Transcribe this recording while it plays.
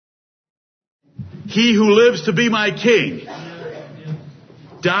He who lives to be my king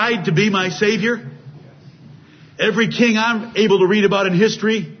died to be my Savior. Every king I'm able to read about in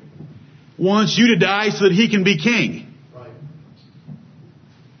history wants you to die so that he can be king.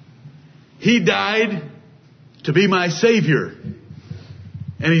 He died to be my Savior,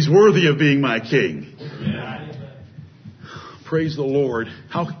 and He's worthy of being my king. Praise the Lord.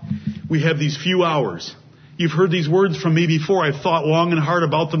 How we have these few hours. You've heard these words from me before. I've thought long and hard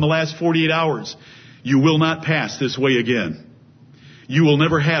about them the last 48 hours. You will not pass this way again. You will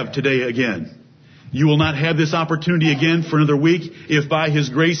never have today again. You will not have this opportunity again for another week if by His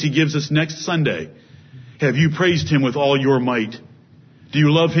grace He gives us next Sunday. Have you praised Him with all your might? Do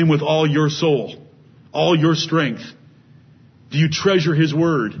you love Him with all your soul, all your strength? Do you treasure His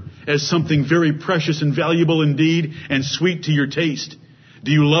Word as something very precious and valuable indeed and sweet to your taste?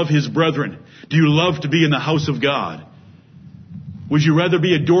 Do you love His brethren? Do you love to be in the house of God? Would you rather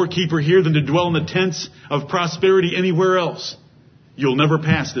be a doorkeeper here than to dwell in the tents of prosperity anywhere else? You'll never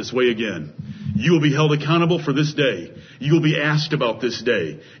pass this way again. You will be held accountable for this day. You will be asked about this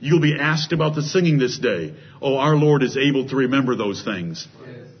day. You will be asked about the singing this day. Oh, our Lord is able to remember those things.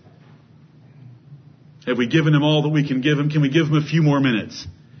 Yes. Have we given Him all that we can give Him? Can we give Him a few more minutes?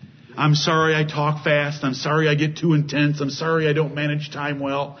 I'm sorry I talk fast. I'm sorry I get too intense. I'm sorry I don't manage time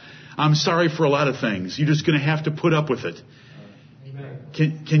well. I'm sorry for a lot of things. You're just going to have to put up with it.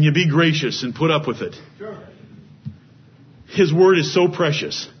 Can you be gracious and put up with it? Sure. His Word is so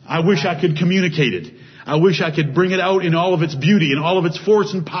precious. I wish I could communicate it. I wish I could bring it out in all of its beauty and all of its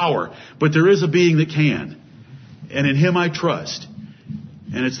force and power. But there is a being that can. And in Him I trust.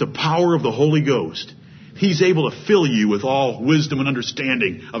 And it's the power of the Holy Ghost. He's able to fill you with all wisdom and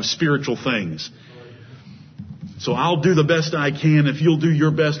understanding of spiritual things. So I'll do the best I can. If you'll do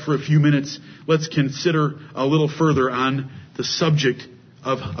your best for a few minutes, let's consider a little further on the subject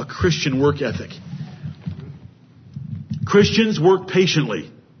of a Christian work ethic. Christians work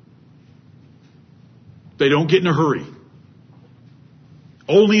patiently. They don't get in a hurry.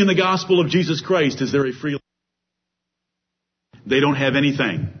 Only in the gospel of Jesus Christ is there a free life. They don't have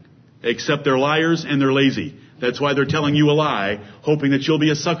anything except they're liars and they're lazy. That's why they're telling you a lie, hoping that you'll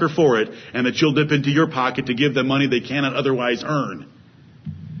be a sucker for it and that you'll dip into your pocket to give them money they cannot otherwise earn.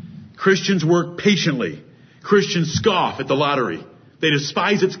 Christians work patiently. Christians scoff at the lottery. They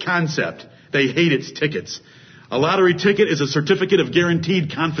despise its concept. They hate its tickets. A lottery ticket is a certificate of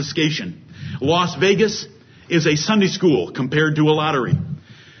guaranteed confiscation. Las Vegas is a Sunday school compared to a lottery.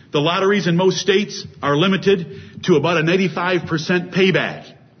 The lotteries in most states are limited to about a 95%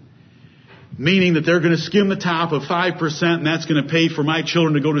 payback, meaning that they're going to skim the top of 5% and that's going to pay for my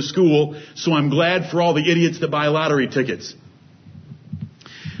children to go to school, so I'm glad for all the idiots that buy lottery tickets.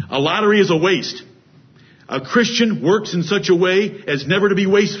 A lottery is a waste. A Christian works in such a way as never to be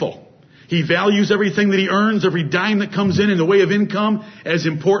wasteful. He values everything that he earns, every dime that comes in the way of income, as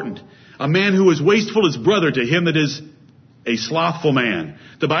important. A man who is wasteful is brother to him that is a slothful man.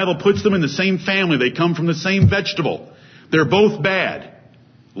 The Bible puts them in the same family. They come from the same vegetable. They're both bad.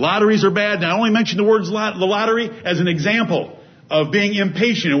 Lotteries are bad. Now, I only mention the words the lottery as an example of being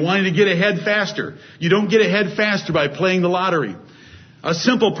impatient and wanting to get ahead faster. You don't get ahead faster by playing the lottery. A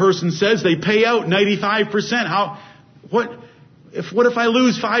simple person says they pay out 95%. What if I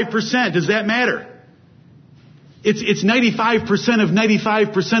lose 5%? Does that matter? It's 95% of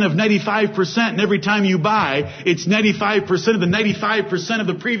 95% of 95%, and every time you buy, it's 95% of the 95% of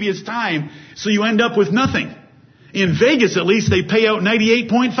the previous time, so you end up with nothing. In Vegas, at least, they pay out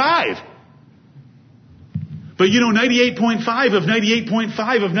 98.5. But 98.5 of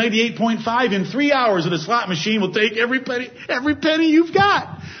 98.5 of 98.5 in 3 hours at a slot machine will take every penny you've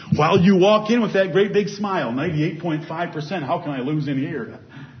got. While you walk in with that great big smile, 98.5%, how can I lose in here?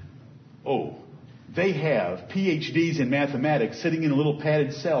 Oh, they have PhDs in mathematics sitting in a little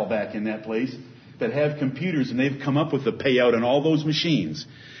padded cell back in that place that have computers, and they've come up with the payout on all those machines.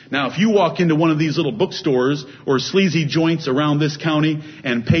 Now, if you walk into one of these little bookstores or sleazy joints around this county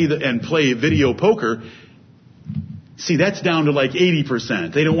and play video poker, see, that's down to like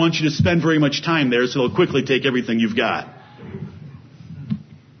 80%. They don't want you to spend very much time there, so they'll quickly take everything you've got.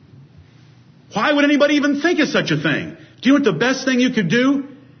 Why would anybody even think of such a thing? Do you know what the best thing you could do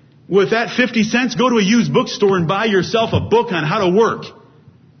with that 50 cents? Go to a used bookstore and buy yourself a book on how to work.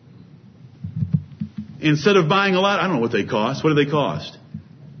 Instead of buying a lot, I don't know what they cost. What do they cost?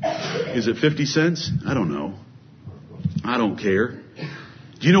 Is it 50 cents? I don't know. I don't care.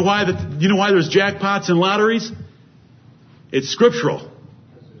 Do you know why there's jackpots and lotteries? It's scriptural.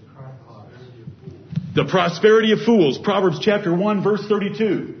 The prosperity of fools, Proverbs chapter 1, verse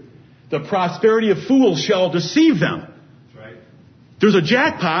 32. The prosperity of fools shall deceive them. There's a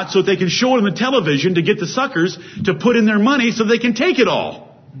jackpot so that they can show it on the television to get the suckers to put in their money so they can take it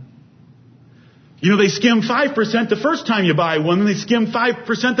all. You know, they skim 5% the first time you buy one, and they skim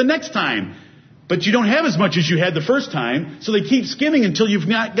 5% the next time. But you don't have as much as you had the first time, so they keep skimming until you've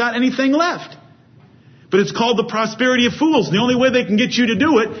not got anything left. But it's called the prosperity of fools. And the only way they can get you to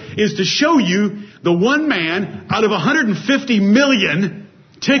do it is to show you the one man out of 150 million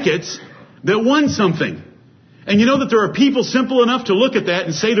tickets that won something. And you know that there are people simple enough to look at that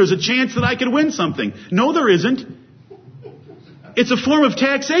and say there's a chance that I could win something. No, there isn't. It's a form of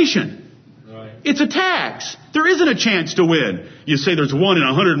taxation. Right. It's a tax. There isn't a chance to win. You say there's one in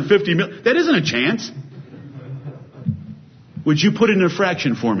 150 million. That isn't a chance. Would you put it in a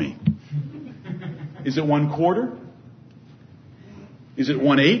fraction for me? Is it 1/4? Is it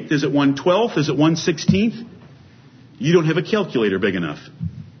 1/8? Is it 1/12? Is it 1/16? You don't have a calculator big enough.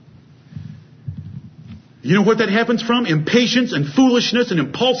 You know what that happens from? Impatience and foolishness and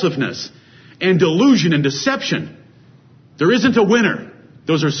impulsiveness and delusion and deception. There isn't a winner.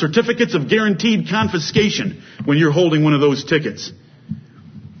 Those are certificates of guaranteed confiscation when you're holding one of those tickets.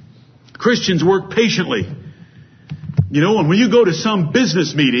 Christians work patiently. You know, and when you go to some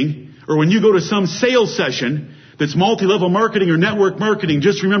business meeting or when you go to some sales session that's multi-level marketing or network marketing,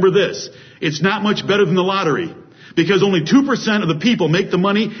 just remember this. It's not much better than the lottery. Because only 2% of the people make the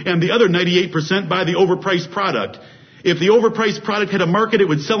money and the other 98% buy the overpriced product. If the overpriced product had a market, it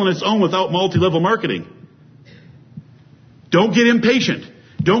would sell on its own without multi-level marketing. Don't get impatient.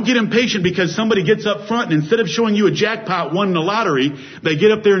 Don't get impatient because somebody gets up front and instead of showing you a jackpot won in the lottery, they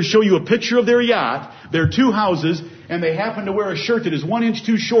get up there and show you a picture of their yacht, their 2 houses, and they happen to wear a shirt that is 1 inch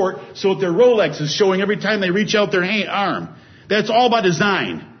too short so that their Rolex is showing every time they reach out their arm. That's all by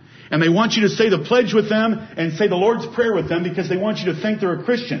design. And they want you to say the pledge with them and say the Lord's Prayer with them because they want you to think they're a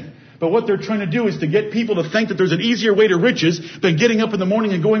Christian. But what they're trying to do is to get people to think that there's an easier way to riches than getting up in the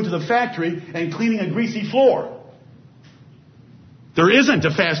morning and going to the factory and cleaning a greasy floor. There isn't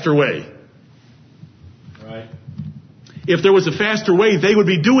a faster way. Right. If there was a faster way, they would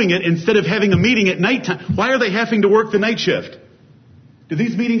be doing it instead of having a meeting at nighttime. Why are they having to work the night shift? Do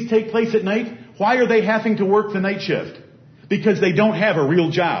these meetings take place at night? Why are they having to work the night shift? Because they don't have a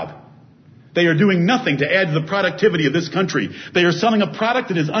real job. They are doing nothing to add to the productivity of this country. They are selling a product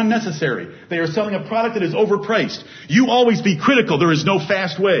that is unnecessary. They are selling a product that is overpriced. You always be critical. There is no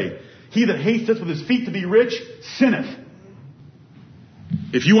fast way. He that hasteth with his feet to be rich, sinneth.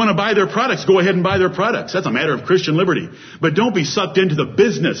 If you want to buy their products, go ahead and buy their products. That's a matter of Christian liberty. But don't be sucked into the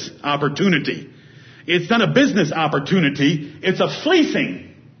business opportunity. It's not a business opportunity. It's a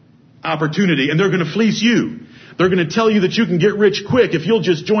fleecing opportunity. And they're going to fleece you. They're going to tell you that you can get rich quick if you'll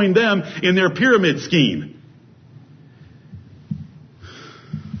just join them in their pyramid scheme.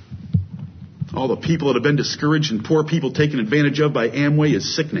 All the people that have been discouraged and poor people taken advantage of by Amway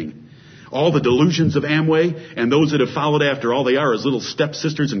is sickening. All the delusions of Amway and those that have followed after, all they are is little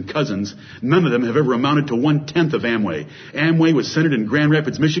stepsisters and cousins. None of them have ever amounted to 1/10 of Amway. Amway was centered in Grand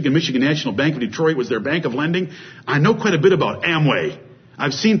Rapids, Michigan. Michigan National Bank of Detroit was their bank of lending. I know quite a bit about Amway.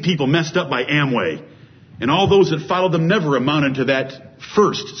 I've seen people messed up by Amway. And all those that followed them never amounted to that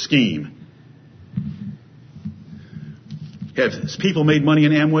first scheme. Have people made money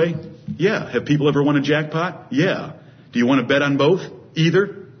in Amway? Yeah. Have people ever won a jackpot? Yeah. Do you want to bet on both?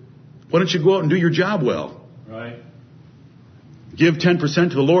 Either? Why don't you go out and do your job well? Right. Give 10%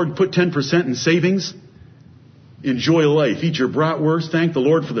 to the Lord. Put 10% in savings. Enjoy life. Eat your bratwurst. Thank the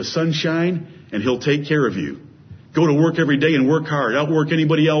Lord for the sunshine, and He'll take care of you. Go to work every day and work hard. Outwork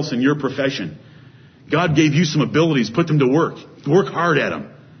anybody else in your profession. God gave you some abilities. Put them to work. Work hard at them.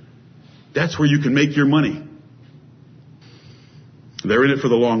 That's where you can make your money. They're in it for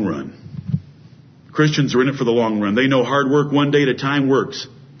the long run. Christians are in it for the long run. They know hard work one day at a time works.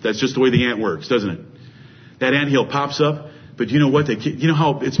 That's just the way the ant works, doesn't it? That anthill pops up, but you know what? You know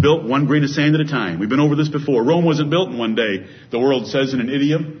how it's built? One grain of sand at a time. We've been over this before. Rome wasn't built in one day, the world says in an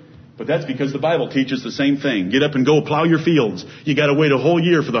idiom. But that's because the Bible teaches the same thing. Get up and go plow your fields. You got to wait a whole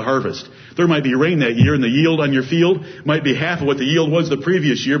year for the harvest. There might be rain that year and the yield on your field might be half of what the yield was the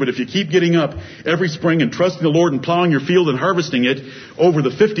previous year. But if you keep getting up every spring and trusting the Lord and plowing your field and harvesting it over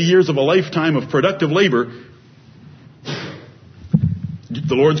the 50 years of a lifetime of productive labor,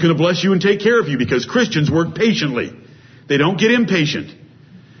 the Lord's going to bless you and take care of you because Christians work patiently. They don't get impatient.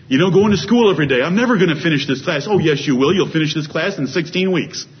 You know, going to school every day. I'm never going to finish this class. Oh, yes, you will. You'll finish this class in 16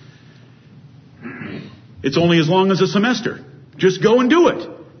 weeks. It's only as long as a semester. Just go and do it.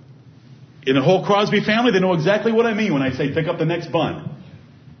 In the whole Crosby family, they know exactly what I mean when I say pick up the next bun.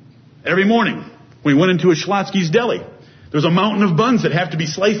 Every morning, we went into a Schlotsky's Deli. There's a mountain of buns that have to be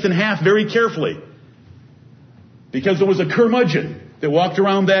sliced in half very carefully. Because there was a curmudgeon that walked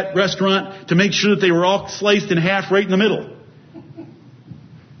around that restaurant to make sure that they were all sliced in half right in the middle.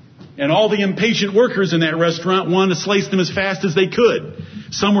 And all the impatient workers in that restaurant wanted to slice them as fast as they could.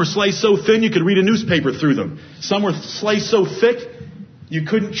 Some were sliced so thin you could read a newspaper through them. Some were sliced so thick you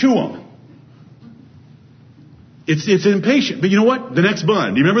couldn't chew them. It's impatient. But you know what? The next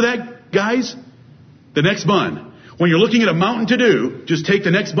bun. Do you remember that, guys? The next bun. When you're looking at a mountain to do, just take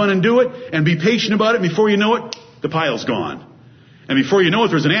the next bun and do it, and be patient about it. Before you know it, the pile's gone. And before you know it,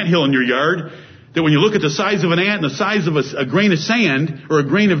 there's an anthill in your yard that when you look at the size of an ant and the size of a grain of sand or a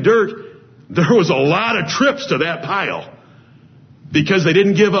grain of dirt, there was a lot of trips to that pile because they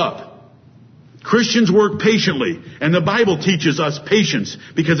didn't give up. Christians work patiently, and the Bible teaches us patience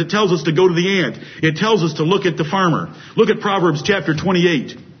because it tells us to go to the ant. It tells us to look at the farmer. Look at Proverbs chapter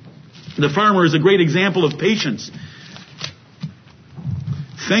 28. The farmer is a great example of patience.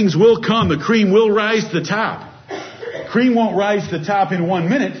 Things will come. The cream will rise to the top. Cream won't rise to the top in 1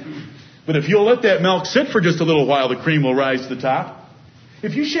 minute, but if you'll let that milk sit for just a little while, the cream will rise to the top.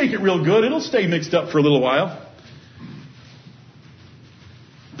 If you shake it real good, it'll stay mixed up for a little while.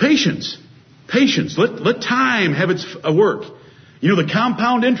 Patience. Patience. Let time have its work. You know, the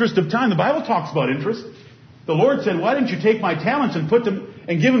compound interest of time, the Bible talks about interest. The Lord said, why didn't you take my talents and put them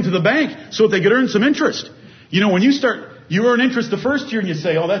and give them to the bank so that they could earn some interest? You know, when you earn interest the first year and you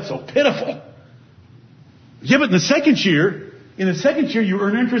say, oh, that's so pitiful. Yeah, but in the second year you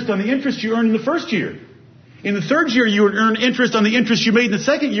earn interest on the interest you earned in the first year. In the third year, you earn interest on the interest you made in the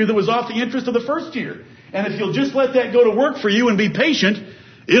second year that was off the interest of the first year. And if you'll just let that go to work for you and be patient,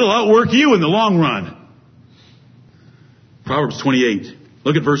 it'll outwork you in the long run. Proverbs 28.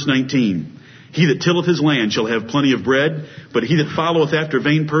 Look at verse 19. He that tilleth his land shall have plenty of bread, but he that followeth after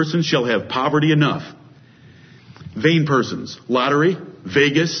vain persons shall have poverty enough. Vain persons. Lottery,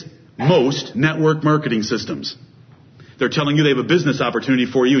 Vegas, most network marketing systems. They're telling you they have a business opportunity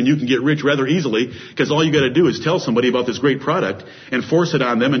for you and you can get rich rather easily because all you got to do is tell somebody about this great product and force it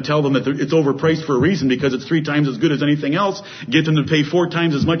on them and tell them that it's overpriced for a reason because it's 3 times as good as anything else. Get them to pay 4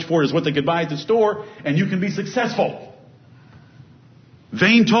 times as much for it as what they could buy at the store and you can be successful.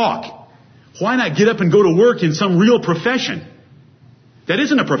 Vain talk. Why not get up and go to work in some real profession? That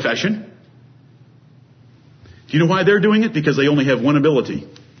isn't a profession. Do you know why they're doing it? Because they only have one ability.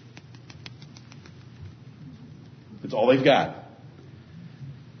 That's all they've got.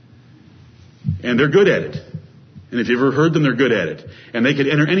 And they're good at it. And if you've ever heard them, they're good at it. And they could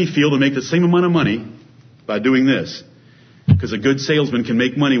enter any field and make the same amount of money by doing this. Because a good salesman can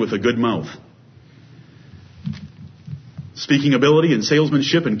make money with a good mouth. Speaking ability and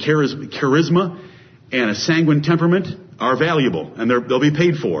salesmanship and charisma and a sanguine temperament are valuable. And they'll be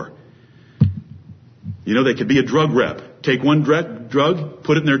paid for. You know, they could be a drug rep. Take one drug,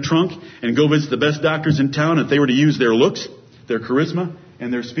 put it in their trunk, and go visit the best doctors in town. If they were to use their looks, their charisma,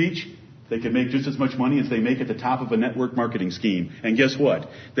 and their speech, they could make just as much money as they make at the top of a network marketing scheme. And guess what?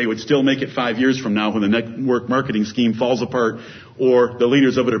 They would still make it 5 years from now when the network marketing scheme falls apart or the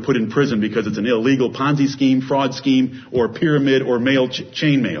leaders of it are put in prison because it's an illegal Ponzi scheme, fraud scheme, or pyramid or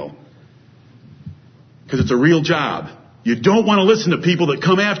chain mail. Because it's a real job. You don't want to listen to people that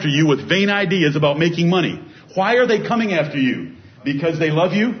come after you with vain ideas about making money. Why are they coming after you? Because they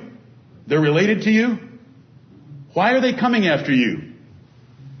love you? They're related to you? Why are they coming after you?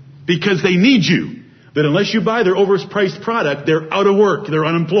 Because they need you. That unless you buy their overpriced product, they're out of work, they're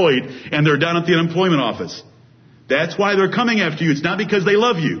unemployed, and they're down at the unemployment office. That's why they're coming after you. It's not because they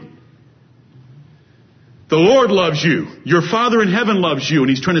love you. The Lord loves you. Your Father in heaven loves you, and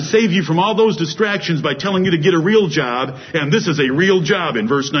He's trying to save you from all those distractions by telling you to get a real job, and this is a real job in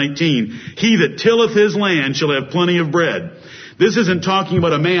verse 19. He that tilleth his land shall have plenty of bread. This isn't talking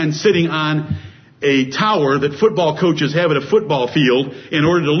about a man sitting on a tower that football coaches have at a football field in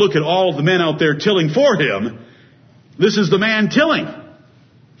order to look at all the men out there tilling for him. This is the man tilling.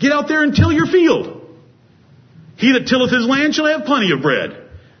 Get out there and till your field. He that tilleth his land shall have plenty of bread.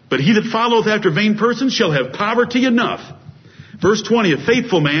 But he that followeth after vain persons shall have poverty enough. Verse 20, a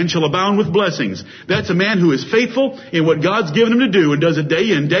faithful man shall abound with blessings. That's a man who is faithful in what God's given him to do and does it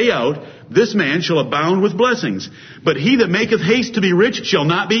day in, day out. This man shall abound with blessings. But he that maketh haste to be rich shall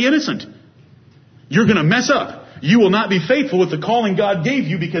not be innocent. You're going to mess up. You will not be faithful with the calling God gave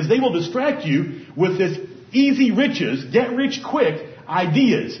you because they will distract you with this easy riches, get rich quick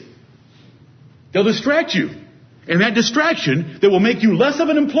ideas. They'll distract you. And that distraction that will make you less of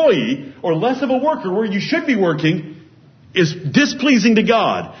an employee or less of a worker where you should be working is displeasing to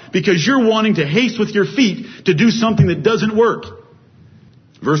God because you're wanting to haste with your feet to do something that doesn't work.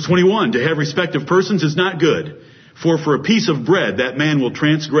 Verse 21, to have respect of persons is not good, for a piece of bread that man will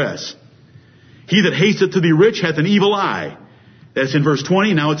transgress. He that hasteth to be rich hath an evil eye, That's in verse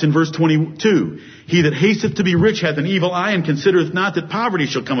 20. Now it's in verse 22. He that hasteth to be rich hath an evil eye, and considereth not that poverty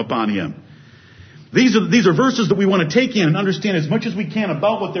shall come upon him. These are verses that we want to take in and understand as much as we can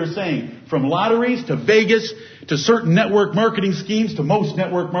about what they're saying. From lotteries to Vegas to certain network marketing schemes to most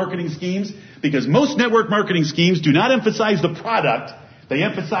network marketing schemes. Because most network marketing schemes do not emphasize the product. They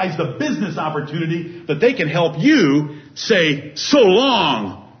emphasize the business opportunity that they can help you say, so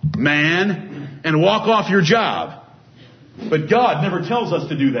long, man, and walk off your job. But God never tells us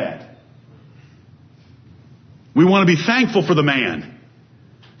to do that. We want to be thankful for the man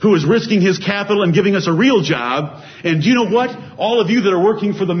who is risking his capital and giving us a real job. And do you know what? All of you that are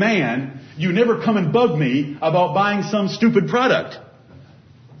working for the man, you never come and bug me about buying some stupid product.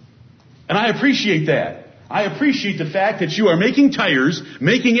 And I appreciate that. I appreciate the fact that you are making tires,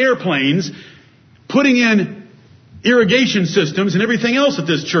 making airplanes, putting in irrigation systems and everything else that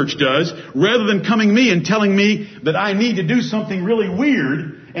this church does, rather than coming to me and telling me that I need to do something really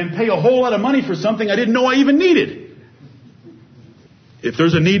weird and pay a whole lot of money for something I didn't know I even needed. If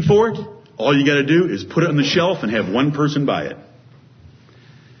there's a need for it, all you got to do is put it on the shelf and have one person buy it.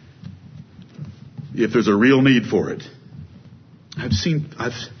 If there's a real need for it.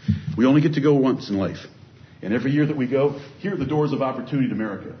 We only get to go once in life. And every year that we go, here are the doors of opportunity in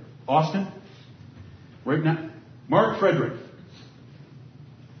America. Austin, right now, Mark Frederick.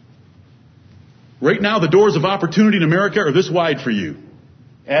 Right now, the doors of opportunity in America are this wide for you.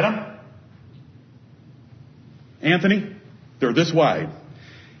 Adam, Anthony, they're this wide.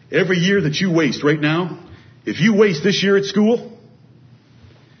 Every year that you waste right now, if you waste this year at school,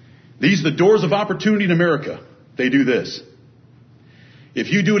 these are the doors of opportunity in America. They do this.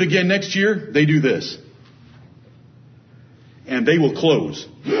 If you do it again next year, they do this. And they will close.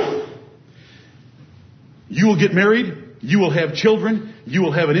 You will get married. You will have children. You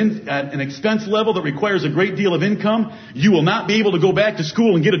will have an expense level that requires a great deal of income. You will not be able to go back to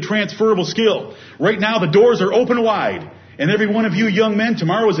school and get a transferable skill. Right now, the doors are open wide. And every one of you young men,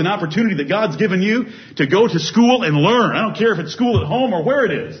 tomorrow is an opportunity that God's given you to go to school and learn. I don't care if it's school at home or where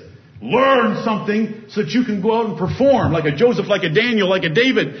it is. Learn something so that you can go out and perform like a Joseph, like a Daniel, like a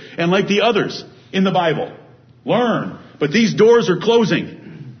David, and like the others in the Bible. Learn. But these doors are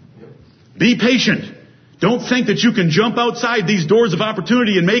closing. Be patient. Don't think that you can jump outside these doors of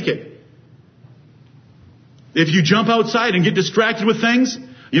opportunity and make it. If you jump outside and get distracted with things,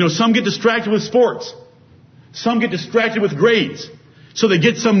 some get distracted with sports. Some get distracted with grades. So they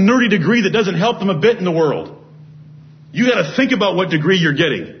get some nerdy degree that doesn't help them a bit in the world. You got to think about what degree you're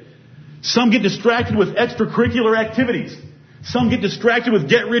getting. Some get distracted with extracurricular activities. Some get distracted with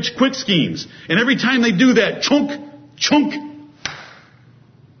get-rich-quick schemes. And every time they do that, chunk, chunk.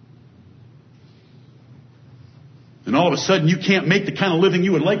 And all of a sudden you can't make the kind of living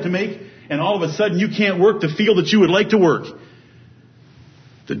you would like to make. And all of a sudden you can't work the field that you would like to work.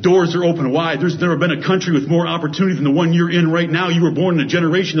 The doors are open wide. There's never been a country with more opportunity than the one you're in right now. You were born in a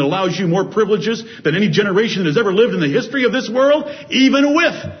generation that allows you more privileges than any generation that has ever lived in the history of this world, even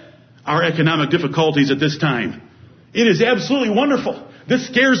with our economic difficulties at this time. It is absolutely wonderful. This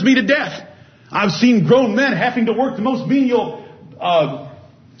scares me to death. I've seen grown men having to work the most menial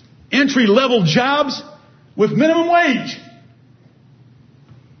entry-level jobs with minimum wage.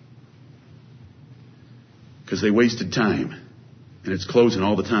 Because they wasted time. And it's closing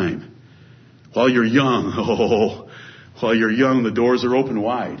all the time. While you're young, the doors are open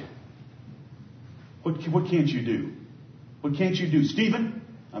wide. What can't you do? What can't you do? Stephen,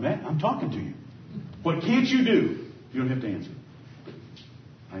 I'm talking to you. What can't you do? You don't have to answer.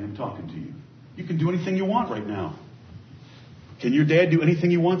 I am talking to you. You can do anything you want right now. Can your dad do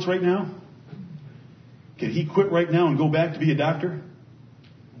anything he wants right now? Can he quit right now and go back to be a doctor?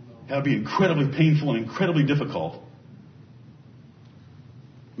 That would be incredibly painful and incredibly difficult.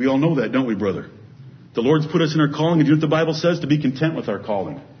 We all know that, don't we, brother? The Lord's put us in our calling, and you know what the Bible says? To be content with our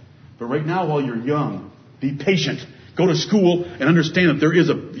calling. But right now, while you're young, be patient. Go to school and understand that there is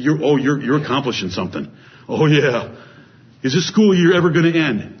you're accomplishing something. Oh yeah. Is this school year ever going to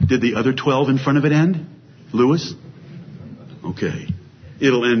end? Did the other 12 in front of it end? Lewis? Okay.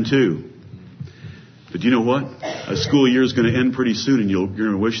 It'll end too. But you know what? A school year is going to end pretty soon, and you're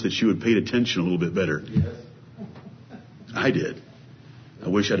going to wish that you had paid attention a little bit better. Yes. I did. I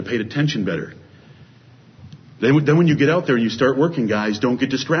wish I'd have paid attention better. Then when you get out there and you start working, guys, don't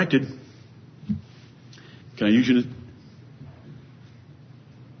get distracted. Can I use you?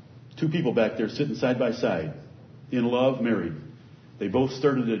 Two people back there sitting side by side, in love, married. They both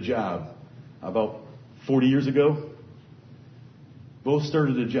started a job about 40 years ago. Both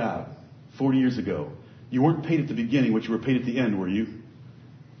started a job 40 years ago. You weren't paid at the beginning what you were paid at the end, were you?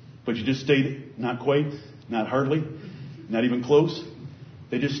 But you just stayed, not quite, not hardly. Not even close.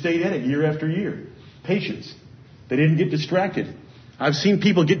 They just stayed at it year after year. Patience. They didn't get distracted. I've seen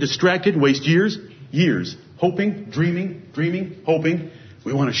people get distracted, waste years, hoping, dreaming, hoping.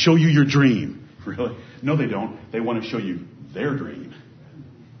 We want to show you your dream. Really? No, they don't. They want to show you their dream.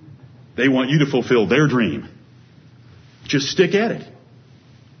 They want you to fulfill their dream. Just stick at it.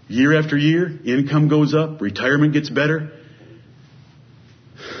 Year after year, income goes up, retirement gets better.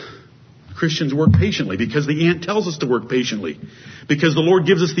 Christians work patiently because the ant tells us to work patiently. Because the Lord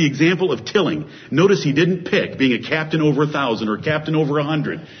gives us the example of tilling. Notice He didn't pick being a captain over 1,000 or a captain over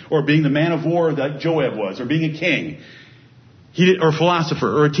 100 or being the man of war that Joab was or being a king or a philosopher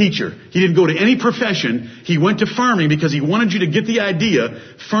or a teacher. He didn't go to any profession. He went to farming because He wanted you to get the idea.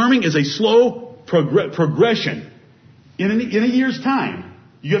 Farming is a slow progression. In a year's time,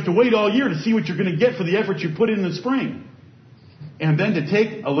 you have to wait all year to see what you're going to get for the effort you put in the spring. And then to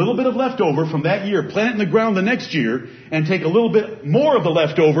take a little bit of leftover from that year, plant it in the ground the next year, and take a little bit more of the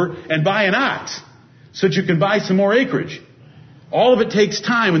leftover and buy an ox so that you can buy some more acreage. All of it takes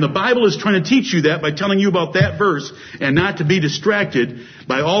time, and the Bible is trying to teach you that by telling you about that verse and not to be distracted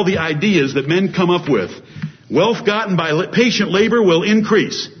by all the ideas that men come up with. Wealth gotten by patient labor will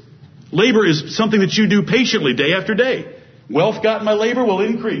increase. Labor is something that you do patiently day after day. Wealth gotten by labor will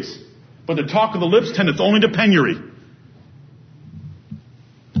increase. But the talk of the lips tendeth only to penury.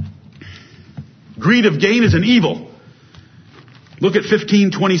 Greed of gain is an evil. Look at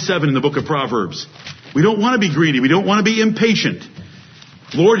 15:27 in the book of Proverbs. We don't want to be greedy. We don't want to be impatient.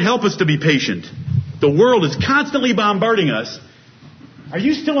 Lord, help us to be patient. The world is constantly bombarding us. Are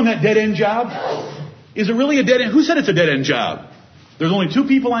you still in that dead-end job? Is it really a dead end? Who said it's a dead-end job? There's only two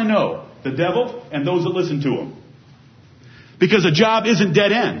people I know. The devil and those that listen to him. Because a job isn't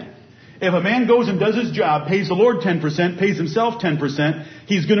dead end. If a man goes and does his job, pays the Lord 10%, pays himself 10%,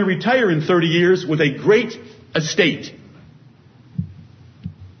 he's going to retire in 30 years with a great estate.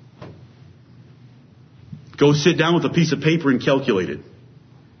 Go sit down with a piece of paper and calculate it.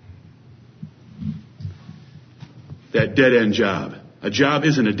 That dead-end job. A job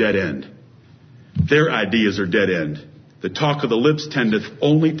isn't a dead end. Their ideas are dead end. The talk of the lips tendeth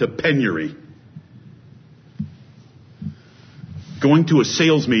only to penury. Going to a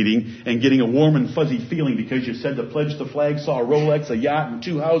sales meeting and getting a warm and fuzzy feeling because you said to pledge the flag, saw a Rolex, a yacht, and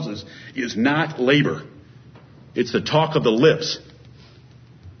 2 houses is not labor. It's the talk of the lips.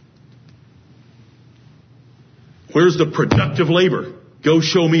 Where's the productive labor? Go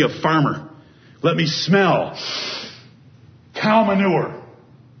show me a farmer. Let me smell cow manure.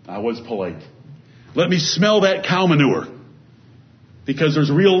 I was polite. Let me smell that cow manure. Because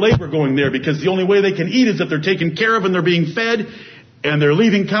there's real labor going there. Because the only way they can eat is if they're taken care of and they're being fed. And they're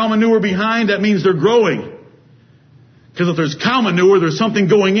leaving cow manure behind. That means they're growing. Because if there's cow manure, there's something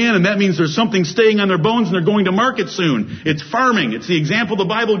going in. And that means there's something staying on their bones and they're going to market soon. It's farming. It's the example the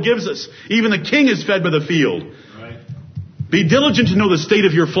Bible gives us. Even the king is fed by the field. Right. Be diligent to know the state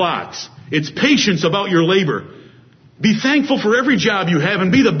of your flocks. It's patience about your labor. Be thankful for every job you have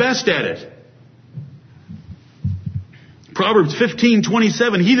and be the best at it. Proverbs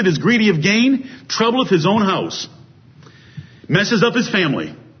 15:27, he that is greedy of gain troubleth his own house. Messes up his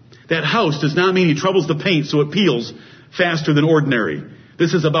family. That house does not mean he troubles the paint so it peels faster than ordinary.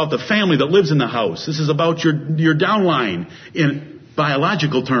 This is about the family that lives in the house. This is about your downline in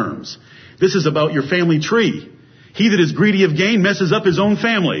biological terms. This is about your family tree. He that is greedy of gain messes up his own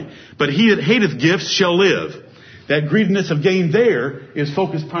family, but he that hateth gifts shall live. That greediness of gain there is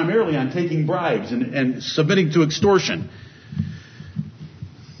focused primarily on taking bribes and submitting to extortion.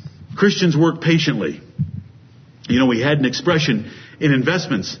 Christians work patiently. You know, we had an expression in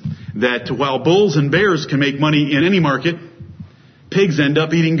investments that while bulls and bears can make money in any market, pigs end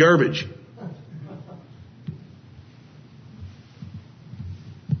up eating garbage.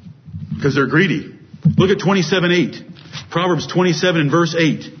 Because they're greedy. Look at 27:8. Proverbs 27 and verse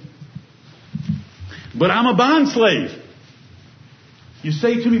 8. But I'm a bond slave. You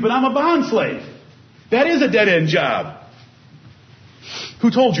say to me, but I'm a bond slave. That is a dead-end job.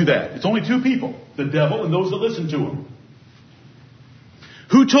 Who told you that? It's only two people. The devil and those that listen to him.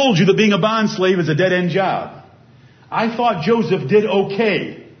 Who told you that being a bond slave is a dead-end job? I thought Joseph did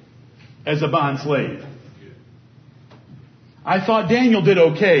okay as a bond slave. I thought Daniel did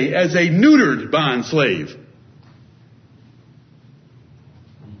okay as a neutered bond slave.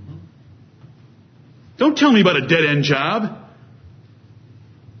 Don't tell me about a dead-end job.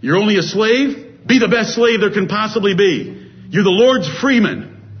 You're only a slave? Be the best slave there can possibly be. You're the Lord's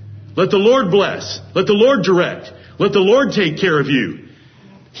freeman. Let the Lord bless. Let the Lord direct. Let the Lord take care of you.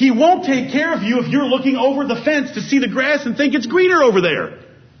 He won't take care of you if you're looking over the fence to see the grass and think it's greener over there.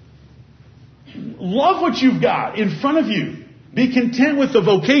 love what you've got in front of you. Be content with the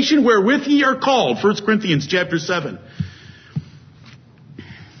vocation wherewith ye are called. 1 Corinthians chapter 7.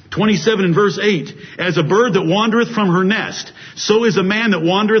 27 and verse 8. As a bird that wandereth from her nest, so is a man that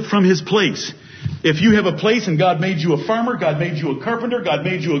wandereth from his place. If you have a place and God made you a farmer, God made you a carpenter, God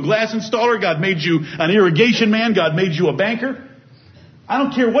made you a glass installer, God made you an irrigation man, God made you a banker. I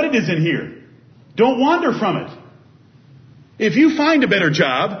don't care what it is in here. Don't wander from it. If you find a better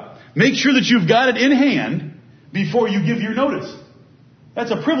job, make sure that you've got it in hand before you give your notice.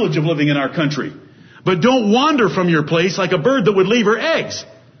 That's a privilege of living in our country. But don't wander from your place like a bird that would leave her eggs.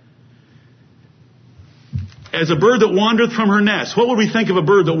 As a bird that wandereth from her nest. What would we think of a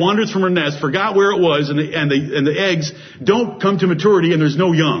bird that wanders from her nest, forgot where it was, and the eggs don't come to maturity and there's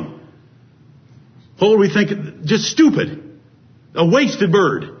no young? What would we think? Just stupid. A wasted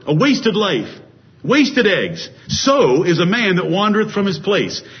bird. A wasted life. Wasted eggs. So is a man that wandereth from his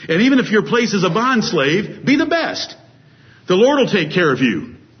place. And even if your place is a bond slave, be the best. The Lord will take care of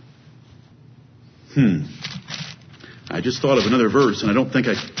you. I just thought of another verse, and I don't think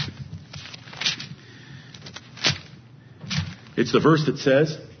It's the verse that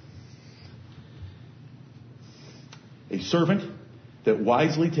says, a servant that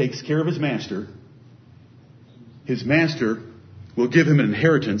wisely takes care of his master will give him an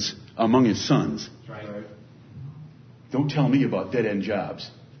inheritance among his sons. Right. Don't tell me about dead-end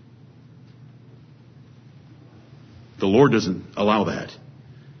jobs. The Lord doesn't allow that.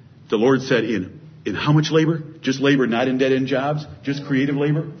 The Lord said in how much labor? Just labor, not in dead-end jobs? Just creative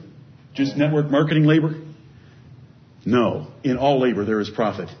labor? Just network marketing labor? No. In all labor there is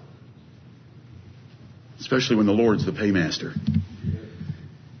profit. Especially when the Lord's the paymaster.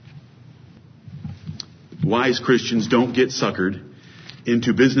 Wise Christians don't get suckered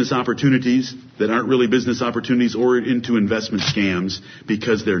into business opportunities that aren't really business opportunities or into investment scams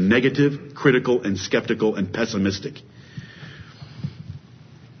because they're negative, critical, and skeptical and pessimistic.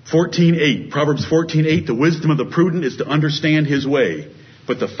 14:8, Proverbs 14:8, the wisdom of the prudent is to understand his way,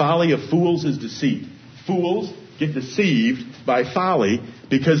 but the folly of fools is deceit. Fools get deceived by folly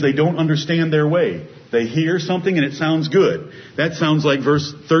because they don't understand their way. They hear something and it sounds good. That sounds like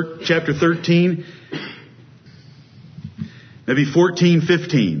chapter 13, maybe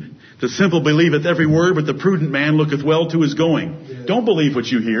 14:15. The simple believeth every word, but the prudent man looketh well to his going. Yeah. Don't believe what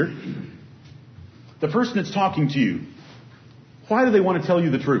you hear. The person that's talking to you, why do they want to tell you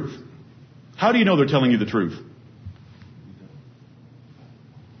the truth? How do you know they're telling you the truth?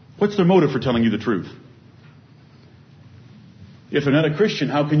 What's their motive for telling you the truth? If they're not a Christian,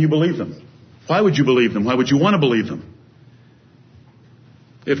 how can you believe them? Why would you believe them? Why would you want to believe them?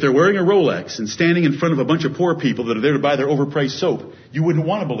 If they're wearing a Rolex and standing in front of a bunch of poor people that are there to buy their overpriced soap, you wouldn't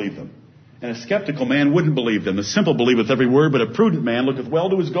want to believe them. And a skeptical man wouldn't believe them. The simple believeth every word, but a prudent man looketh well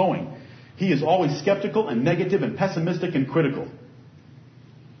to his going. He is always skeptical and negative and pessimistic and critical.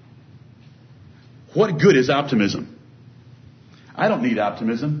 What good is optimism? I don't need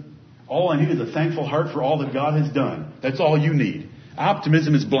optimism. All I need is a thankful heart for all that God has done. That's all you need.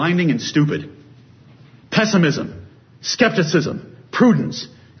 Optimism is blinding and stupid. Pessimism, skepticism, prudence,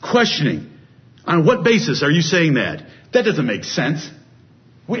 questioning. On what basis are you saying that? That doesn't make sense.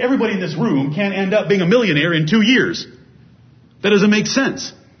 Everybody in this room can't end up being a millionaire in 2 years. That doesn't make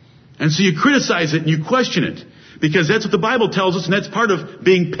sense. And so you criticize it and you question it. Because that's what the Bible tells us, and that's part of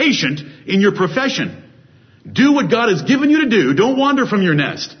being patient in your profession. Do what God has given you to do. Don't wander from your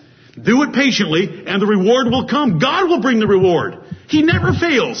nest. Do it patiently, and the reward will come. God will bring the reward. He never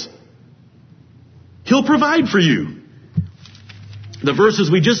fails. He'll provide for you. The verses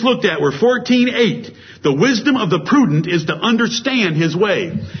we just looked at were 14:8. The wisdom of the prudent is to understand his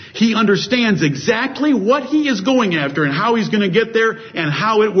way. He understands exactly what he is going after and how he's going to get there and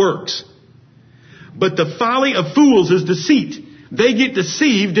how it works. But the folly of fools is deceit. They get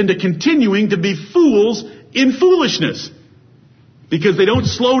deceived into continuing to be fools in foolishness. Because they don't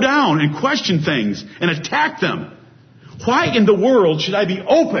slow down and question things and attack them. Why in the world should I be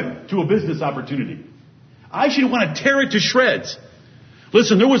open to a business opportunity? I should want to tear it to shreds.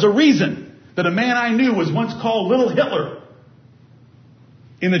 Listen, there was a reason that a man I knew was once called Little Hitler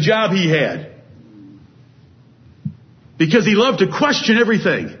in the job he had. Because he loved to question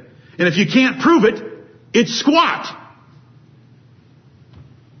everything. And if you can't prove it, it's squat.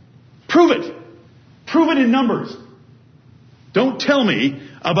 Prove it. Prove it in numbers. Don't tell me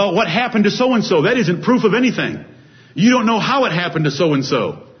about what happened to so-and-so. That isn't proof of anything. You don't know how it happened to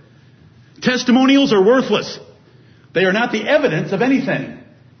so-and-so. Testimonials are worthless. They are not the evidence of anything.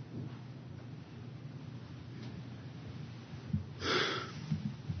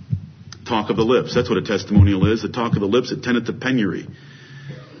 Talk of the lips. That's what a testimonial is. The talk of the lips, it tendeth to penury.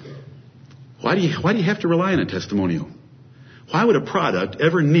 Why do you have to rely on a testimonial? Why would a product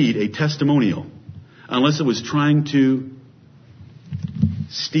ever need a testimonial unless it was trying to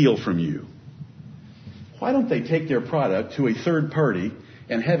steal from you? Why don't they take their product to a third party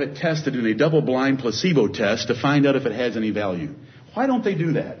and have it tested in a double-blind placebo test to find out if it has any value? Why don't they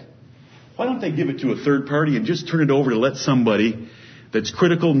do that? Why don't they give it to a third party and just turn it over to let somebody that's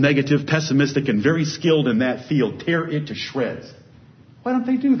critical, negative, pessimistic, and very skilled in that field tear it to shreds? Why don't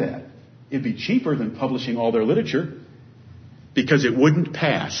they do that? It'd be cheaper than publishing all their literature because it wouldn't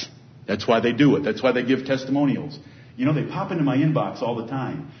pass. That's why they do it. That's why they give testimonials. You know, they pop into my inbox all the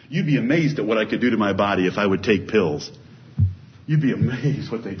time. You'd be amazed at what I could do to my body if I would take pills. You'd be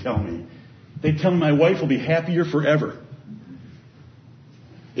amazed what they tell me. They tell me my wife will be happier forever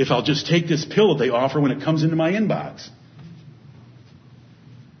if I'll just take this pill that they offer when it comes into my inbox.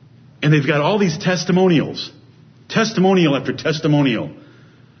 And they've got all these testimonials. Testimonial after testimonial.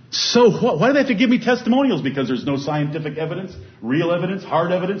 So what? Why do they have to give me testimonials? Because there's no scientific evidence, real evidence,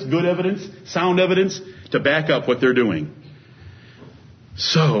 hard evidence, good evidence, sound evidence to back up what they're doing.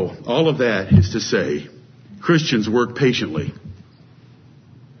 So all of that is to say, Christians work patiently.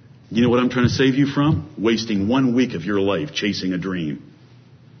 You know what I'm trying to save you from? Wasting 1 week of your life chasing a dream.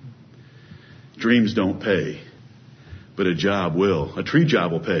 Dreams don't pay, but a job will. A tree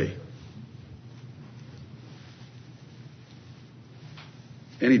job will pay.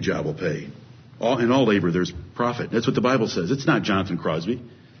 Any job will pay. In all labor, there's profit. That's what the Bible says. It's not Jonathan Crosby.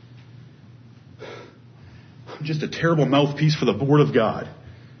 I'm just a terrible mouthpiece for the Word of God.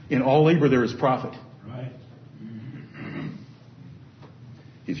 In all labor, there is profit. Right.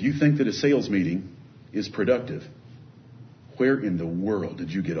 If you think that a sales meeting is productive, where in the world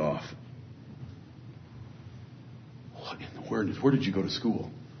did you get off? What in the world? Where did you go to school?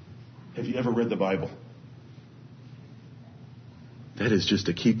 Have you ever read the Bible? That is just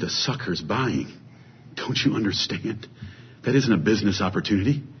to keep the suckers buying. Don't you understand? That isn't a business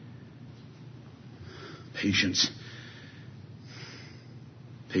opportunity. Patience.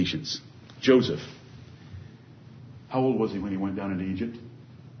 Patience. Joseph. How old was he when he went down into Egypt?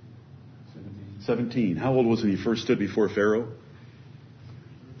 17. How old was he when he first stood before Pharaoh?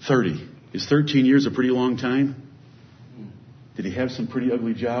 30. Is 13 years a pretty long time? Did he have some pretty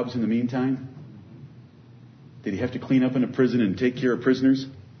ugly jobs in the meantime? Did he have to clean up in a prison and take care of prisoners?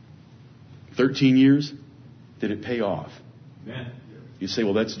 13 years? Did it pay off? Yeah. You say,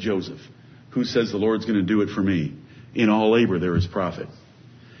 well, that's Joseph. Who says the Lord's going to do it for me? In all labor there is profit.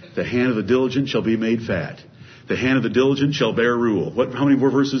 The hand of the diligent shall be made fat. The hand of the diligent shall bear rule. How many more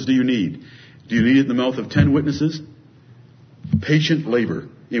verses do you need? Do you need it in the mouth of 10 witnesses? Patient labor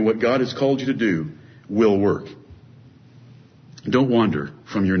in what God has called you to do will work. Don't wander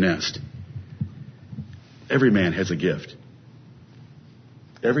from your nest. Every man has a gift.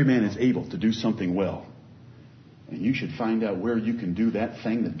 Every man is able to do something well. And you should find out where you can do that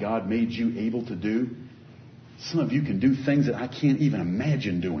thing that God made you able to do. Some of you can do things that I can't even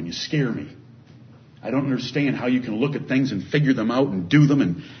imagine doing. You scare me. I don't understand how you can look at things and figure them out and do them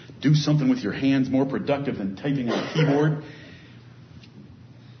and do something with your hands more productive than typing on a keyboard.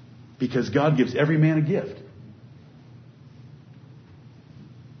 Because God gives every man a gift.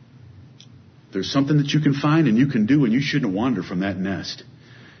 There's something that you can find and you can do, and you shouldn't wander from that nest.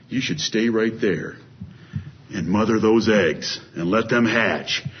 You should stay right there and mother those eggs and let them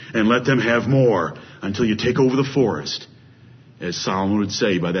hatch and let them have more until you take over the forest, as Solomon would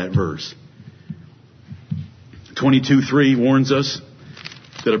say by that verse. 22:3 warns us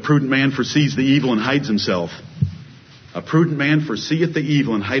that a prudent man foresees the evil and hides himself. A prudent man foreseeth the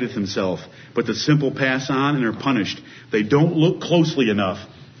evil and hideth himself, but the simple pass on and are punished. They don't look closely enough.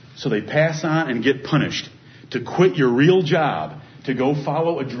 So they pass on and get punished. To quit your real job, to go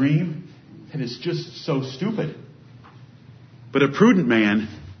follow a dream, that is just so stupid. But a prudent man,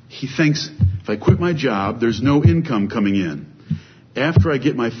 he thinks, if I quit my job, there's no income coming in. After I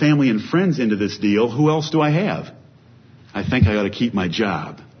get my family and friends into this deal, who else do I have? I think I ought to keep my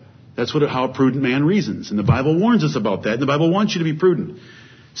job. That's how a prudent man reasons. And the Bible warns us about that. And the Bible wants you to be prudent.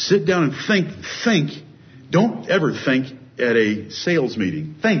 Sit down and think. Don't ever think at a sales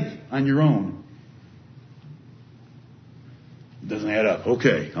meeting. Think on your own. It doesn't add up.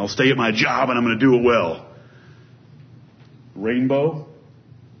 Okay, I'll stay at my job and I'm going to do it well. Rainbow,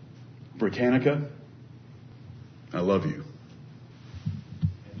 Britannica, I love you.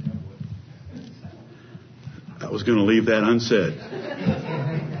 I was going to leave that unsaid.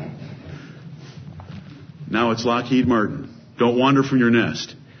 Now it's Lockheed Martin. Don't wander from your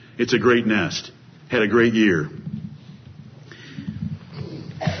nest. It's a great nest. Had a great year.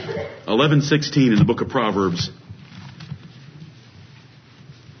 11:16 in the book of Proverbs.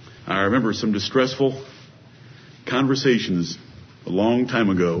 All I remember some distressful conversations a long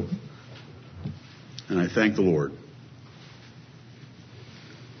time ago, and I thank the Lord.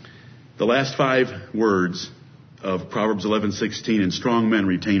 The last 5 words of Proverbs 11:16, and strong men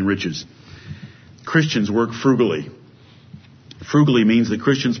retain riches. Christians work frugally. Frugally means that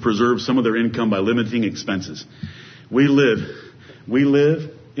Christians preserve some of their income by limiting expenses. We live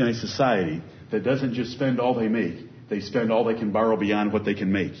in a society that doesn't just spend all they make. They spend all they can borrow beyond what they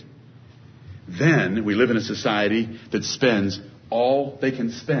can make. Then we live in a society that spends all they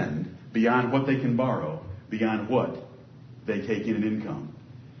can spend beyond what they can borrow, beyond what they take in income.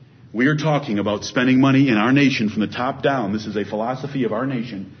 We are talking about spending money in our nation from the top down. This is a philosophy of our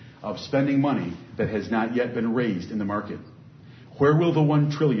nation of spending money that has not yet been raised in the market. Where will the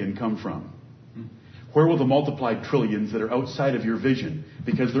 1 trillion come from? Where will the multiplied trillions that are outside of your vision,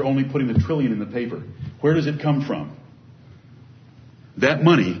 because they're only putting the trillion in the paper, where does it come from? That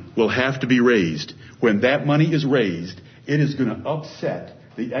money will have to be raised. When that money is raised, it is going to upset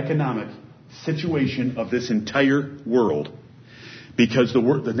the economic situation of this entire world. Because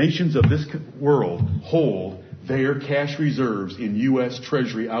the nations of this world hold their cash reserves in U.S.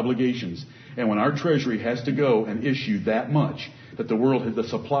 Treasury obligations. And when our Treasury has to go and issue that much, that the world has the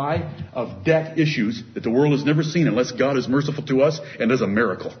supply of debt issues that the world has never seen unless God is merciful to us and does a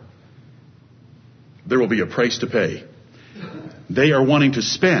miracle, there will be a price to pay. They are wanting to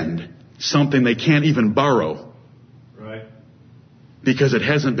spend something they can't even borrow. Right. Because it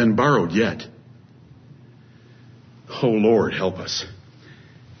hasn't been borrowed yet. Oh, Lord, help us.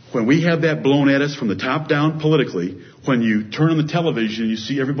 When we have that blown at us from the top down politically, when you turn on the television and you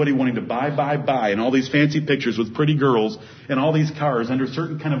see everybody wanting to buy, and all these fancy pictures with pretty girls and all these cars under a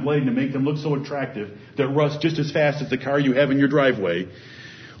certain kind of lighting to make them look so attractive that rust just as fast as the car you have in your driveway,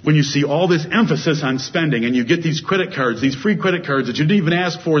 when you see all this emphasis on spending and you get these credit cards, these free credit cards that you didn't even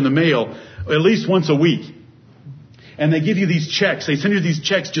ask for in the mail at least once a week, and they give you these checks, they send you these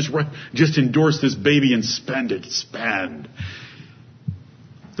checks, just endorse this baby and spend it, spend.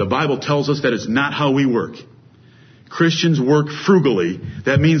 The Bible tells us that is not how we work. Christians work frugally.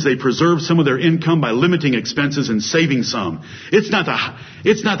 That means they preserve some of their income by limiting expenses and saving some. It's not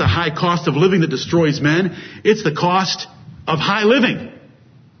the high cost of living that destroys men. It's the cost of high living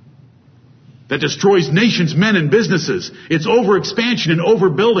that destroys nations, men, and businesses. It's overexpansion and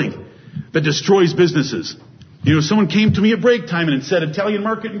overbuilding that destroys businesses. You know, someone came to me at break time and said, Italian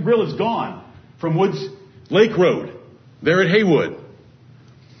Market and Grill is gone from Woods Lake Road, there at Haywood.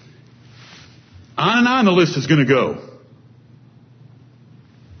 On and on the list is going to go.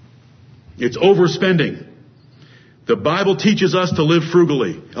 It's overspending. The Bible teaches us to live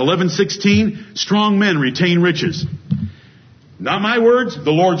frugally. 11:16, strong men retain riches. Not my words,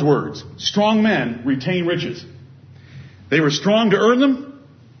 the Lord's words. Strong men retain riches. They were strong to earn them.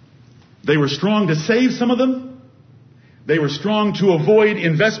 They were strong to save some of them. They were strong to avoid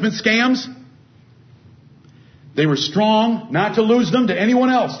investment scams. They were strong not to lose them to anyone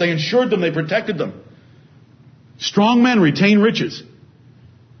else. They insured them. They protected them. Strong men retain riches.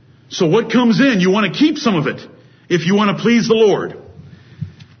 So what comes in, you want to keep some of it if you want to please the Lord.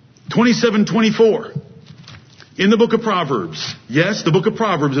 27:24. In the book of Proverbs. Yes, the book of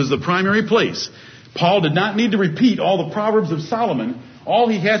Proverbs is the primary place. Paul did not need to repeat all the Proverbs of Solomon. All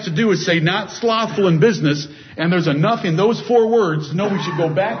he has to do is say, not slothful in business, and there's enough in those 4 words to know we should go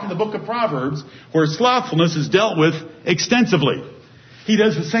back to the book of Proverbs, where slothfulness is dealt with extensively. He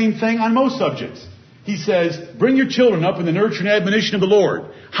does the same thing on most subjects. He says, bring your children up in the nurture and admonition of the Lord.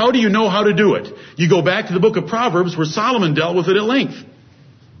 How do you know how to do it? You go back to the book of Proverbs, where Solomon dealt with it at length.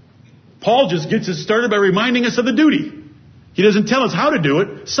 Paul just gets us started by reminding us of the duty. He doesn't tell us how to do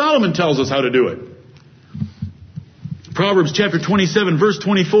it. Solomon tells us how to do it. Proverbs chapter 27, verse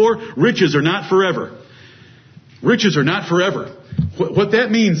 24, riches are not forever. Riches are not forever. What that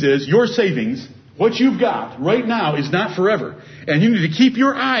means is your savings, what you've got right now, is not forever. And you need to keep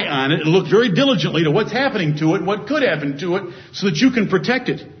your eye on it and look very diligently to what's happening to it, what could happen to it, so that you can protect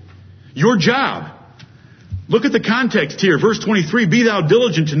it. Your job. Look at the context here. Verse 23, be thou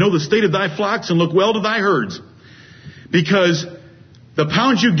diligent to know the state of thy flocks and look well to thy herds. Because the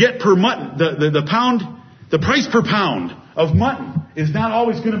pounds you get per mutton, the price per pound of mutton is not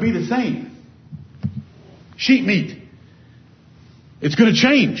always going to be the same. Sheep meat. It's going to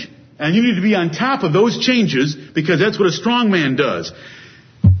change. And you need to be on top of those changes, because that's what a strong man does.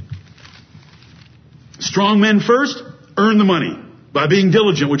 Strong men first earn the money by being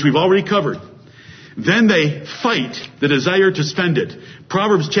diligent, which we've already covered. Then they fight the desire to spend it.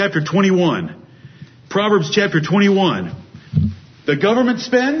 Proverbs chapter 21. Proverbs chapter 21. The government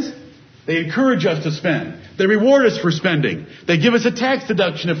spends. They encourage us to spend. They reward us for spending. They give us a tax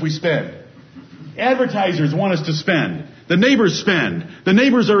deduction if we spend. Advertisers want us to spend. The neighbors spend. The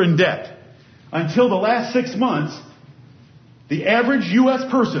neighbors are in debt. Until the last 6 months, the average U.S.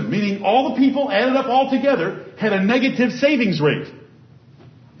 person, meaning all the people added up all together, had a negative savings rate.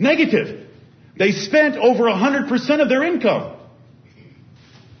 Negative. They spent over 100% of their income.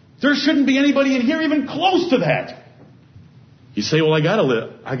 There shouldn't be anybody in here even close to that. You say, well, I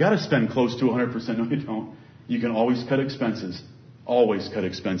gotta spend close to 100%. No, you don't. You can always cut expenses. Always cut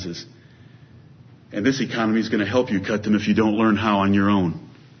expenses. And this economy is going to help you cut them if you don't learn how on your own.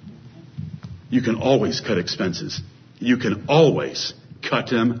 You can always cut expenses. You can always cut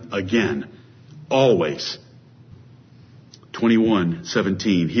them again. Always.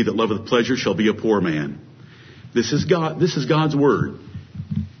 21:17. He that loveth pleasure shall be a poor man. This is God's word.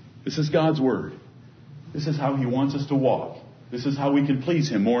 This is God's word. This is how He wants us to walk. This is how we can please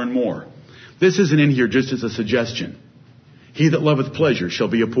Him more and more. This isn't in here just as a suggestion. He that loveth pleasure shall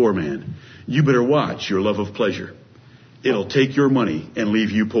be a poor man. You better watch your love of pleasure. It'll take your money and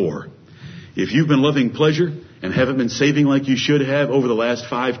leave you poor. If you've been loving pleasure and haven't been saving like you should have over the last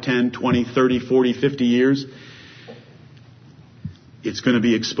 5, 10, 20, 30, 40, 50 years, it's going to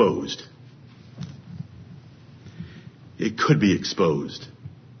be exposed. It could be exposed.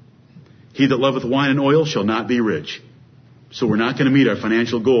 He that loveth wine and oil shall not be rich. So we're not going to meet our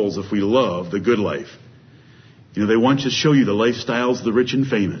financial goals if we love the good life. You know, they want to show you the lifestyles of the rich and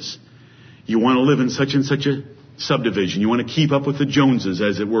famous. You want to live in such and such a subdivision. You want to keep up with the Joneses,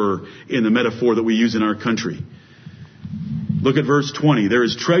 as it were, in the metaphor that we use in our country. Look at verse 20. There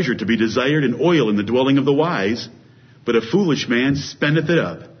is treasure to be desired and oil in the dwelling of the wise, but a foolish man spendeth it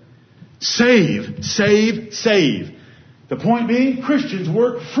up. Save, save, save. The point being, Christians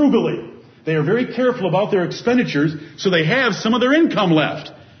work frugally. They are very careful about their expenditures, so they have some of their income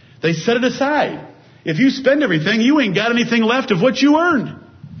left. They set it aside. If you spend everything, you ain't got anything left of what you earned.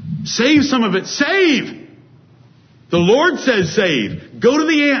 Save some of it. Save! The Lord says save. Go to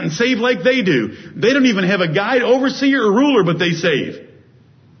the ant and save like they do. They don't even have a guide, overseer, or ruler, but they save.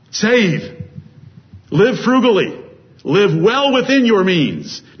 Save. Live frugally. Live well within your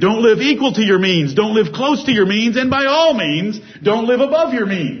means. Don't live equal to your means. Don't live close to your means. And by all means, don't live above your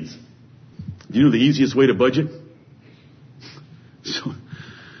means. Do you know the easiest way to budget? So,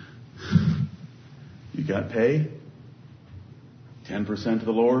 you got pay, 10% to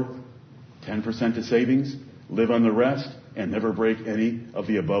the Lord, 10% to savings, live on the rest, and never break any of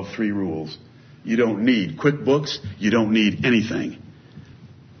the above 3 rules. You don't need QuickBooks. You don't need anything.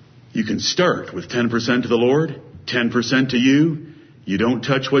 You can start with 10% to the Lord, 10% to you. You don't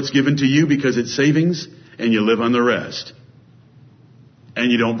touch what's given to you because it's savings, and you live on the rest. And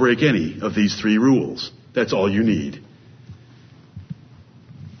you don't break any of these 3 rules. That's all you need.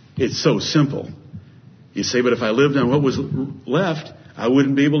 It's so simple. You say, but if I lived on what was left, I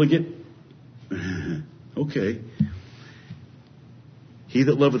wouldn't be able to get... Okay. He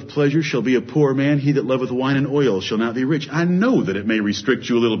that loveth pleasure shall be a poor man. He that loveth wine and oil shall not be rich. I know that it may restrict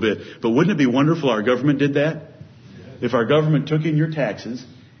you a little bit, but wouldn't it be wonderful our government did that? If our government took in your taxes,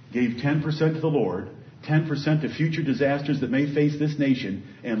 gave 10% to the Lord, 10% to future disasters that may face this nation,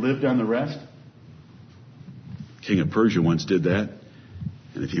 and lived on the rest? King of Persia once did that.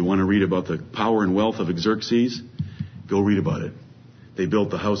 And if you want to read about the power and wealth of Xerxes, go read about it. They built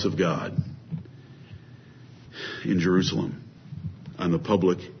the house of God in Jerusalem on the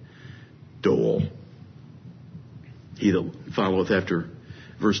public dole. He that followeth after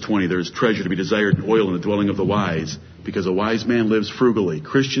verse 20, there is treasure to be desired and oil in the dwelling of the wise, because a wise man lives frugally.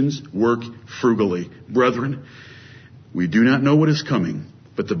 Christians work frugally. Brethren, we do not know what is coming,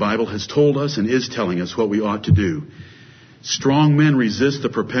 but the Bible has told us and is telling us what we ought to do. Strong men resist the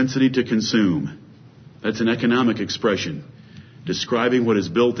propensity to consume. That's an economic expression describing what is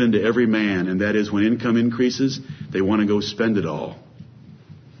built into every man, and that is when income increases, they want to go spend it all.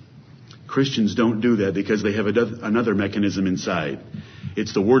 Christians don't do that because they have another mechanism inside.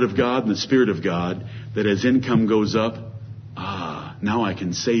 It's the Word of God and the Spirit of God that as income goes up, now I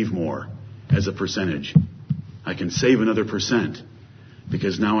can save more as a percentage. I can save another %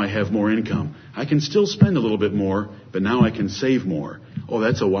 because now I have more income. I can still spend a little bit more, but now I can save more. Oh,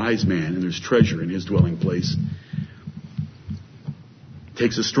 that's a wise man, and there's treasure in his dwelling place. It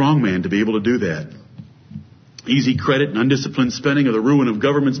takes a strong man to be able to do that. Easy credit and undisciplined spending are the ruin of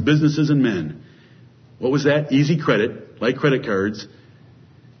governments, businesses, and men. What was that? Easy credit, like credit cards.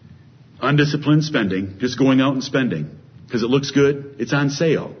 Undisciplined spending, just going out and spending because it looks good. It's on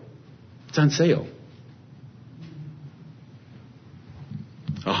sale. It's on sale.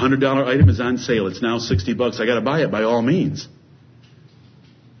 A $100 item is on sale. It's now $60. I got to buy it by all means.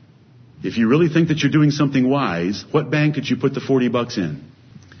 If you really think that you're doing something wise, what bank did you put the $40 in?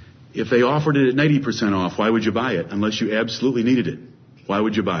 If they offered it at 90% off, why would you buy it? Unless you absolutely needed it. Why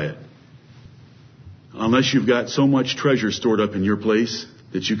would you buy it? Unless you've got so much treasure stored up in your place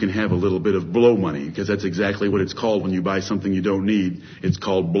that you can have a little bit of blow money, because that's exactly what it's called when you buy something you don't need. It's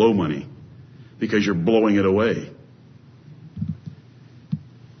called blow money, because you're blowing it away.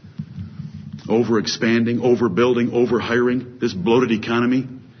 Overexpanding, overbuilding, overhiring, this bloated economy.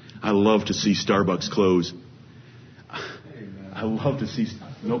 I love to see Starbucks close. I love to see...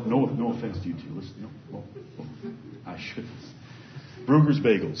 No offense to you two. Listen, no. I shouldn't. Bruegger's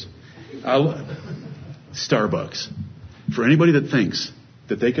Bagels. Starbucks. For anybody that thinks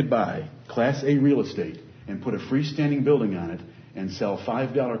that they could buy Class A real estate and put a freestanding building on it and sell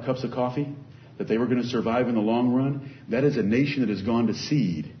 $5 cups of coffee, that they were going to survive in the long run, that is a nation that has gone to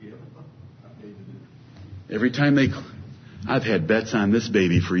seed. Every time I've had bets on this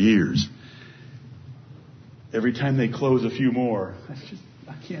baby for years. Every time they close a few more,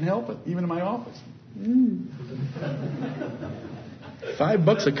 I can't help it, even in my office.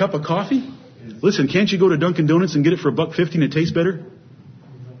 $5 a cup of coffee? Listen, can't you go to Dunkin' Donuts and get it for $1.50 and it tastes better?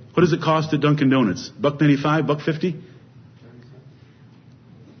 What does it cost at Dunkin' Donuts? $1.95, $1.50?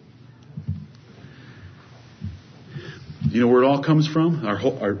 You know where it all comes from?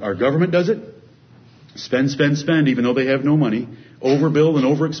 Our government does it. Spend, even though they have no money. Overbuild and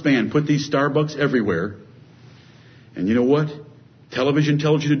overexpand. Put these Starbucks everywhere. And you know what? Television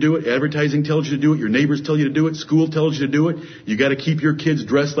tells you to do it. Advertising tells you to do it. Your neighbors tell you to do it. School tells you to do it. You got to keep your kids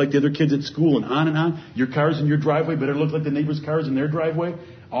dressed like the other kids at school, and on and on. Your cars in your driveway better look like the neighbors' cars in their driveway.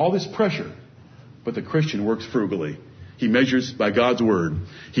 All this pressure. But the Christian works frugally. He measures by God's word.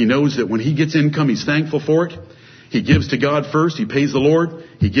 He knows that when he gets income, he's thankful for it. He gives to God first. He pays the Lord.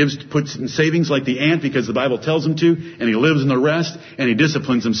 He puts in savings like the ant because the Bible tells him to. And he lives in the rest. And he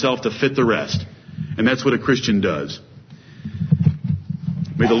disciplines himself to fit the rest. And that's what a Christian does.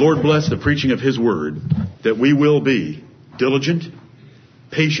 May the Lord bless the preaching of his word, that we will be diligent,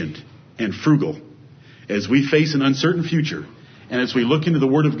 patient, and frugal as we face an uncertain future. And as we look into the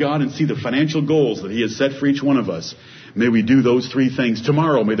word of God and see the financial goals that he has set for each one of us, may we do those three things.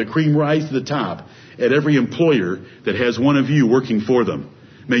 Tomorrow, may the cream rise to the top at every employer that has one of you working for them.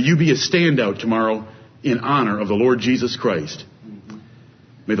 May you be a standout tomorrow in honor of the Lord Jesus Christ.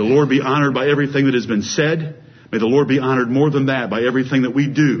 May the Lord be honored by everything that has been said. May the Lord be honored more than that by everything that we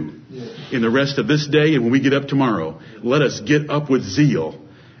do in the rest of this day and when we get up tomorrow. Let us get up with zeal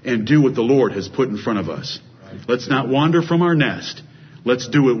and do what the Lord has put in front of us. Let's not wander from our nest. Let's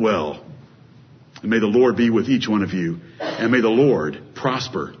do it well. And may the Lord be with each one of you. And may the Lord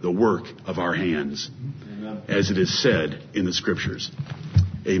prosper the work of our hands, as it is said in the Scriptures.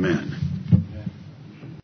 Amen.